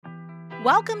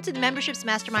Welcome to the Memberships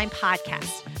Mastermind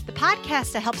podcast, the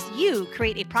podcast that helps you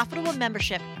create a profitable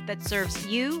membership that serves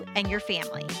you and your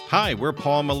family. Hi, we're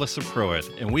Paul and Melissa Pruitt,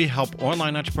 and we help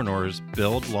online entrepreneurs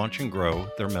build, launch, and grow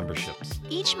their memberships.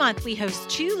 Each month, we host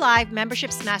 2 live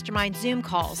Memberships Mastermind Zoom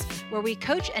calls where we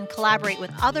coach and collaborate with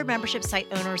other membership site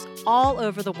owners all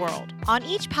over the world. On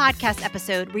each podcast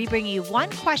episode, we bring you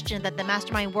one question that the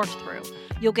mastermind worked through.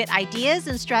 You'll get ideas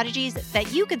and strategies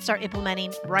that you can start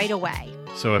implementing right away.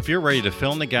 So if you're ready to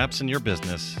fill in the gaps in your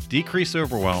business, decrease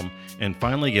overwhelm, and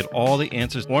finally get all the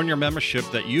answers on your membership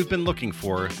that you've been looking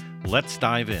for, let's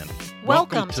dive in.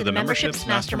 Welcome to the Memberships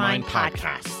Mastermind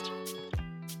podcast.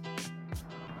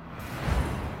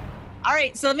 All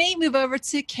right, so let me move over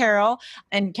to Carol.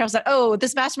 And Carol said, "Oh,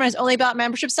 this mastermind is only about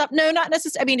membership stuff." No, not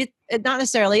necessarily. I mean, not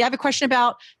necessarily. I have a question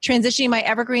about transitioning my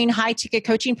evergreen high-ticket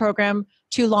coaching program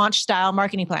to launch style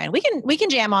marketing plan. We can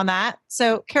jam on that.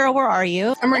 So, Carol, where are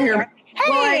you? I'm right here.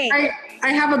 Hey, well, I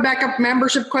have a backup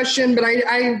membership question, but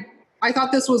I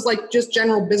thought this was like just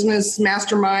general business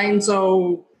mastermind,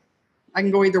 so I can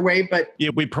go either way. But yeah,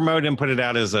 we promote and put it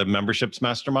out as a memberships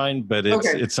mastermind, but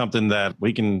it's something that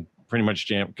we can pretty much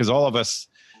jam because all of us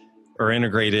are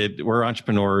integrated. We're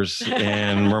entrepreneurs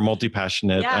and we're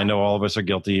multi-passionate. Yeah. I know all of us are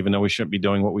guilty, even though we shouldn't be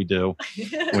doing what we do.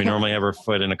 We normally have our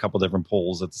foot in a couple different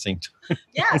poles at the same time.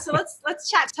 Yeah, so let's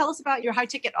chat. Tell us about your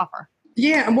high-ticket offer.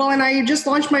 yeah, well, and I just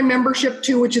launched my membership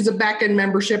too, which is a back-end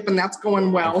membership, and that's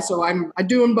going well. So I'm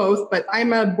doing both, but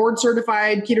I'm a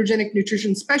board-certified ketogenic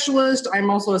nutrition specialist. I'm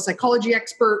also a psychology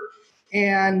expert,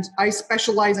 and I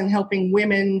specialize in helping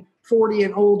women 40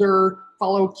 and older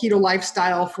follow keto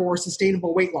lifestyle for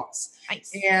sustainable weight loss.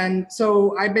 Nice. And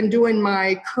so I've been doing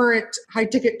my current high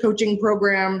ticket coaching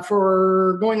program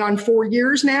for going on 4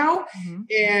 years now. Mm-hmm.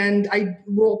 And I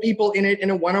enroll people in it in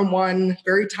a one-on-one,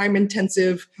 very time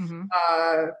intensive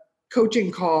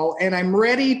coaching call. And I'm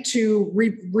ready to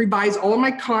revise all of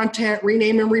my content,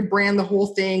 rename and rebrand the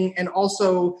whole thing. And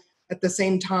also at the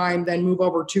same time, then move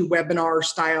over to webinar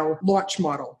style launch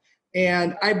model.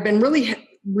 And I've been really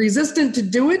resistant to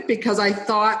do it because I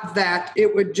thought that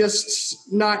it would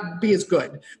just not be as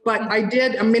good. But I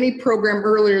did a mini program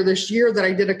earlier this year that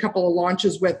I did a couple of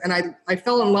launches with, and I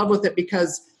fell in love with it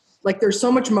because like there's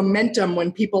so much momentum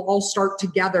when people all start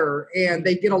together and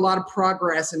they get a lot of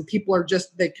progress, and people are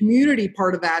just, the community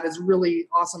part of that is really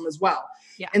awesome as well.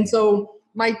 Yeah. And so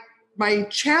my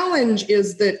challenge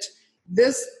is that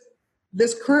this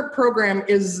current program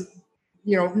is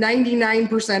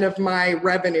 99% of my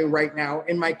revenue right now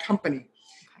in my company.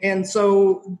 And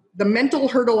so the mental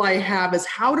hurdle I have is,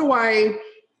 how do I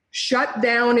shut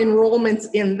down enrollments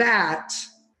in that?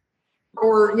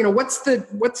 Or, what's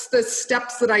the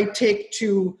steps that I take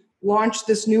to launch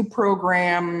this new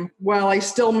program while I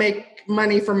still make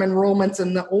money from enrollments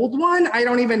in the old one? I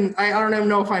don't even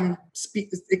know if I'm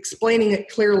explaining it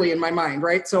clearly in my mind,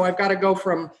 right? So I've got to go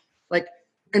from like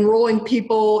enrolling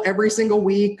people every single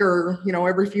week or,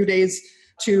 every few days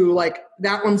to like,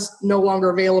 that one's no longer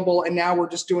available. And now we're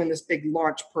just doing this big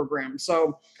launch program.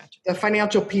 So The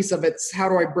financial piece of it's, how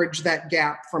do I bridge that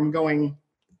gap from going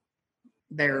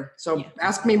there? So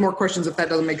Ask me more questions if that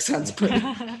doesn't make sense. But.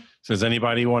 So does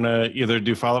anybody want to either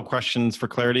do follow-up questions for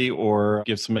clarity or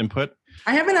give some input?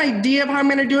 I have an idea of how I'm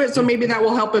going to do it. So maybe that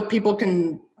will help if people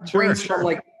can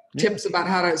brainstorm tips about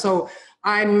how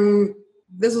to,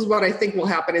 this is what I think will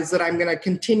happen is that I'm going to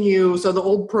continue. So the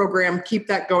old program, keep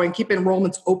that going, keep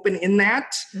enrollments open in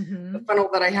that, the funnel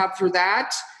that I have through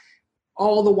that,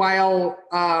 all the while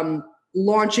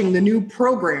launching the new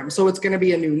program. So it's going to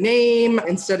be a new name.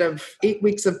 Instead of 8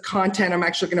 weeks of content, I'm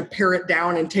actually going to pare it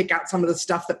down and take out some of the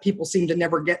stuff that people seem to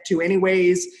never get to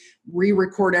anyways,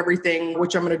 re-record everything,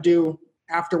 which I'm going to do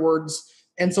afterwards.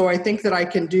 And so I think that I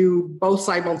can do both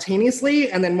simultaneously.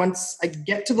 And then once I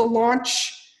get to the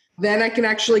launch, then I can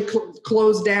actually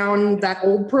close down that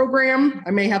old program.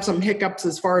 I may have some hiccups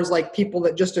as far as like people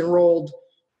that just enrolled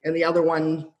and the other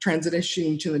one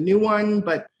transitioning to the new one.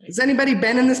 But has anybody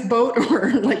been in this boat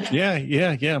or like?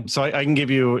 Yeah. So I can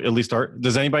give you at least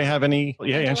does anybody have any?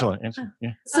 Yeah, Angela.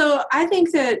 Yeah. So I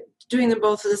think that doing them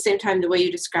both at the same time, the way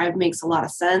you described, makes a lot of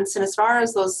sense. And as far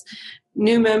as those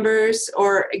new members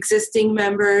or existing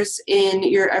members in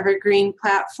your Evergreen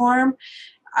platform,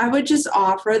 I would just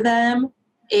offer them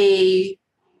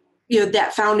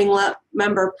that founding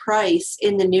member price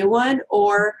in the new one,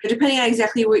 or depending on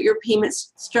exactly what your payment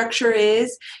structure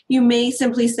is, you may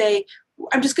simply say,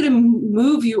 I'm just going to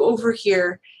move you over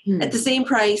here at the same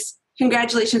price.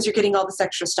 Congratulations, you're getting all this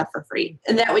extra stuff for free.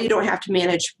 And that way you don't have to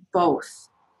manage both.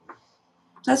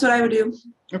 That's what I would do.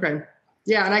 Okay.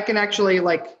 Yeah. And I can actually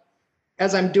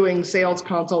as I'm doing sales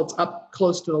consults up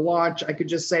close to the launch, I could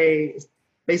just say,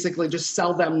 basically just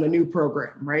sell them the new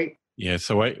program, right? Yeah.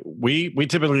 So we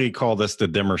typically call this the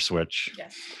dimmer switch.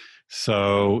 Yes.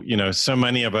 So, so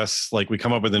many of us, like we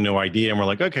come up with a new idea and we're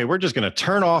like, okay, we're just going to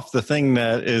turn off the thing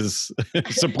that is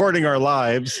supporting our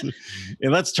lives.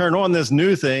 And let's turn on this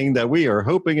new thing that we are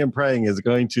hoping and praying is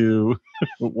going to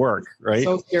work. Right.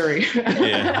 So scary.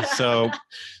 Yeah.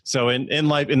 So in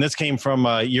life, and this came from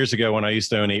years ago when I used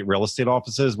to own 8 real estate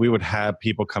offices, we would have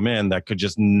people come in that could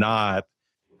just not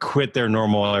quit their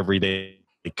normal everyday,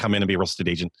 come in and be a real estate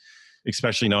agent.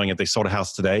 Especially knowing if they sold a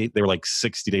house today, they were like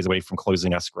 60 days away from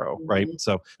closing escrow, right?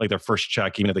 So like their first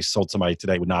check, even if they sold somebody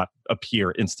today, would not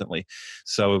appear instantly.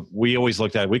 So we always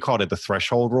looked at, we called it the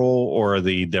threshold rule or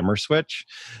the dimmer switch.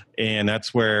 And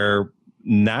that's where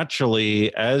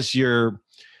naturally, as you're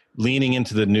leaning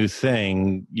into the new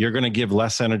thing, you're going to give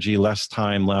less energy, less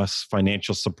time, less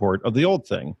financial support of the old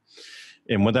thing.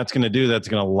 And what that's going to do, that's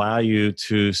going to allow you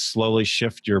to slowly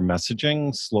shift your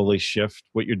messaging, slowly shift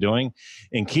what you're doing.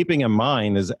 And keeping in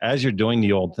mind is as you're doing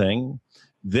the old thing,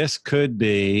 this could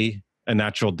be a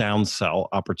natural downsell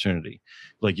opportunity.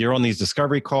 Like you're on these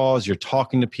discovery calls, you're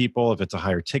talking to people. If it's a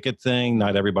higher ticket thing,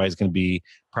 not everybody's going to be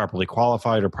properly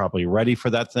qualified or properly ready for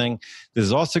that thing. This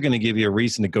is also going to give you a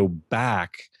reason to go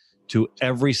back to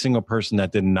every single person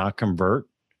that did not convert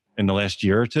in the last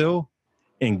year or two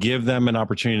and give them an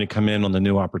opportunity to come in on the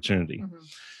new opportunity. Mm-hmm.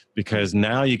 Because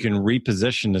now you can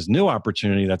reposition this new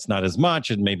opportunity that's not as much,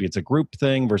 and maybe it's a group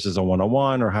thing versus a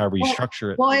one-on-one or however you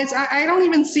structure it. Well, I don't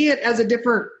even see it as a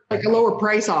different, like a lower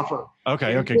price offer.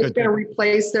 Okay, good. It's going to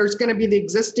replace, there's going to be the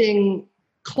existing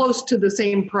close to the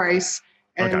same price,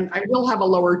 and I will have a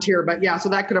lower tier, but yeah, so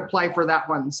that could apply for that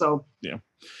one. So yeah.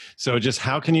 So just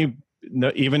how can you,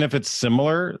 even if it's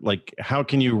similar, like how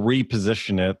can you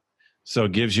reposition it so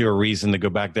it gives you a reason to go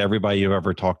back to everybody you've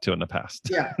ever talked to in the past?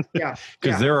 Yeah.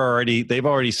 Because they've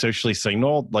already socially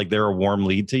signaled like they're a warm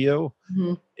lead to you.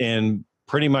 Mm-hmm. And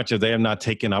pretty much if they have not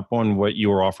taken up on what you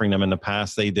were offering them in the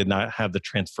past, they did not have the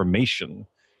transformation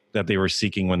that they were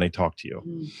seeking when they talked to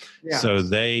you. Yeah. So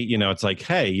they, it's like,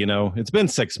 hey, it's been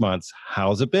 6 months.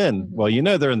 How's it been? Mm-hmm.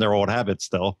 Well, they're in their old habits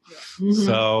still. Yeah. Mm-hmm.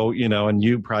 So, and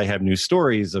you probably have new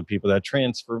stories of people that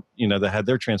transfer, that had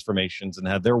their transformations and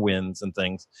had their wins and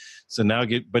things. So now,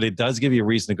 but it does give you a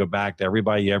reason to go back to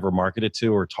everybody you ever marketed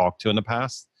to or talked to in the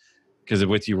past. Because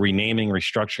with you renaming,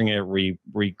 restructuring it,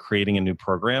 recreating a new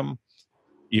program,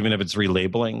 even if it's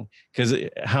relabeling, because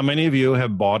how many of you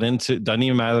have bought into, doesn't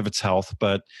even matter if it's health,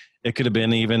 but it could have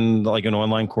been even like an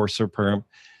online course or perm.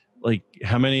 Like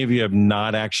how many of you have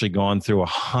not actually gone through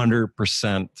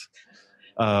 100%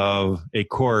 of a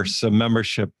course, a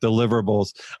membership,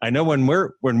 deliverables? I know when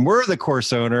we're the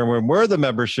course owner, when we're the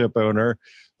membership owner,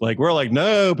 like we're like,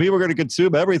 no, people are going to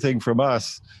consume everything from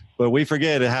us. But we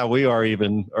forget how we are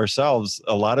even ourselves.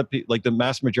 A lot of people, like the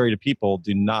mass majority of people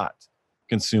do not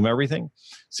consume everything.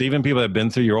 So even people that have been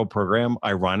through your old program,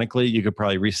 ironically, you could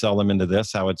probably resell them into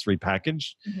this, how it's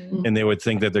repackaged. Mm-hmm. And they would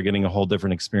think that they're getting a whole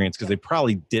different experience because they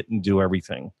probably didn't do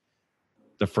everything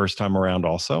the first time around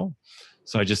also.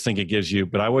 So I just think it gives you,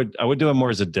 but I would do it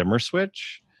more as a dimmer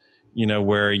switch,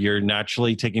 where you're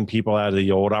naturally taking people out of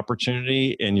the old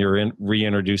opportunity and you're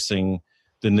reintroducing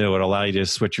the new. It'll allow you to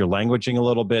switch your languaging a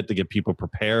little bit to get people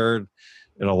prepared.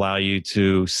 It'll allow you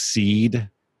to seed.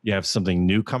 You have something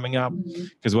new coming up.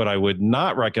 Because what I would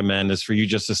not recommend is for you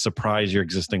just to surprise your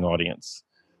existing audience.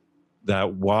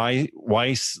 That why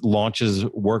launches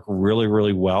work really,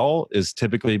 really well is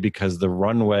typically because the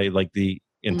runway, like the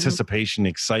anticipation,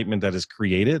 excitement that is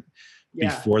created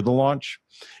before the launch.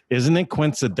 Isn't it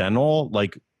coincidental,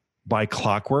 like by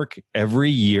clockwork,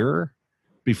 every year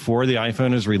before the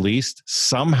iPhone is released,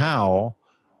 somehow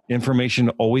information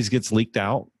always gets leaked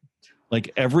out? Like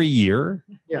every year,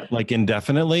 like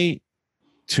indefinitely,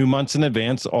 2 months in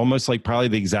advance, almost like probably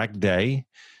the exact day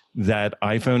that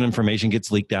iPhone information gets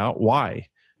leaked out. Why?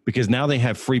 Because now they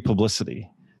have free publicity.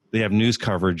 They have news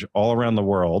coverage all around the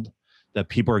world that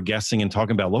people are guessing and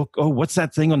talking about. Look, oh, what's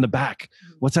that thing on the back?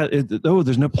 What's that? Oh,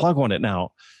 there's no plug on it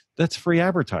now. That's free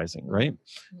advertising, right?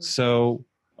 So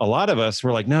a lot of us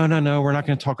were like, no, we're not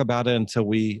going to talk about it until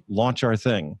we launch our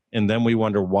thing. And then we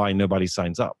wonder why nobody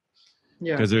signs up.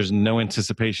 Because there's no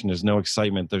anticipation, there's no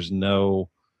excitement, there's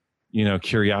no,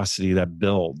 curiosity that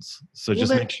builds. So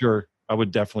just make sure. I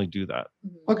would definitely do that.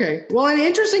 Okay. Well, an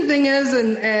interesting thing is,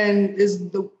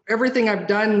 everything I've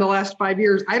done in the last 5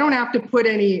 years, I don't have to put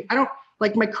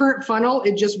like my current funnel,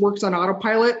 it just works on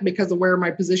autopilot because of where my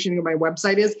positioning of my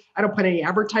website is. I don't put any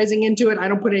advertising into it. I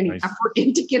don't put any effort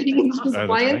into getting these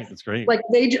clients. That's great. Like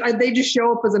they just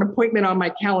show up as an appointment on my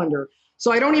calendar.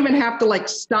 So I don't even have to like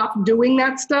stop doing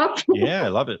that stuff. Yeah, I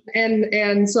love it.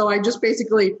 And so I just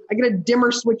basically, I get a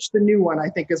dimmer switch the new one, I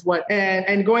think is what,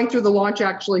 and going through the launch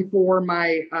actually for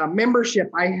my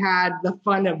membership, I had the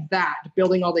fun of that,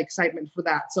 building all the excitement for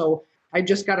that. So I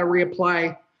just got to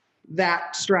reapply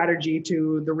that strategy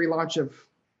to the relaunch of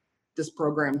this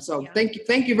program. So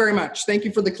thank you very much. Thank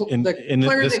you for the clarity,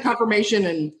 the confirmation.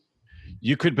 And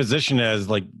you could position it as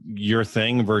like your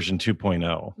thing version 2.0.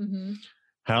 Mm-hmm.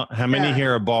 How many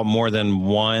here have bought more than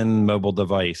one mobile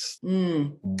device?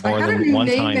 More than one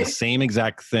time, the same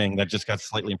exact thing that just got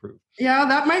slightly improved. Yeah,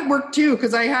 that might work too,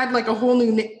 because I had like a whole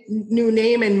new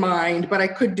name in mind, but I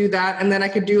could do that. And then I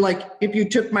could do like, if you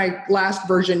took my last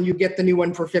version, you get the new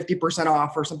one for 50%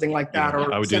 off or something like that. Yeah,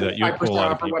 or I would do that. You pull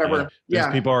off or whatever.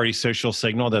 There's people already social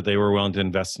signal that they were willing to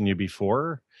invest in you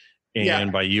before.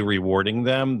 And by you rewarding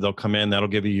them, they'll come in, that'll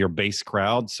give you your base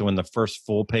crowd. So when the first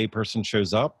full pay person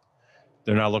shows up,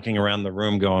 they're not looking around the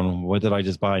room going, what did I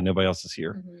just buy? Nobody else is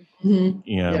here. Mm-hmm.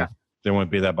 You know, there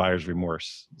won't be that buyer's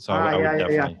remorse. So I would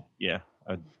definitely,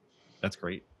 that's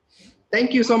great.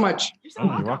 Thank you so much. You're so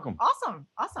welcome. You're welcome. Awesome.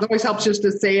 It always helps just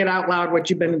to say it out loud, what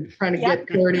you've been trying to get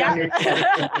clarity on your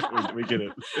head. We get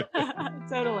it.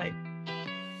 Totally.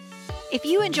 If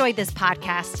you enjoyed this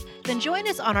podcast, then join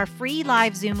us on our free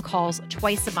live Zoom calls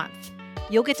twice a month.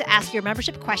 You'll get to ask your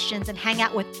membership questions and hang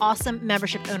out with awesome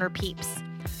membership owner peeps.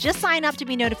 Just sign up to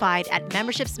be notified at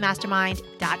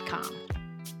membershipsmastermind.com.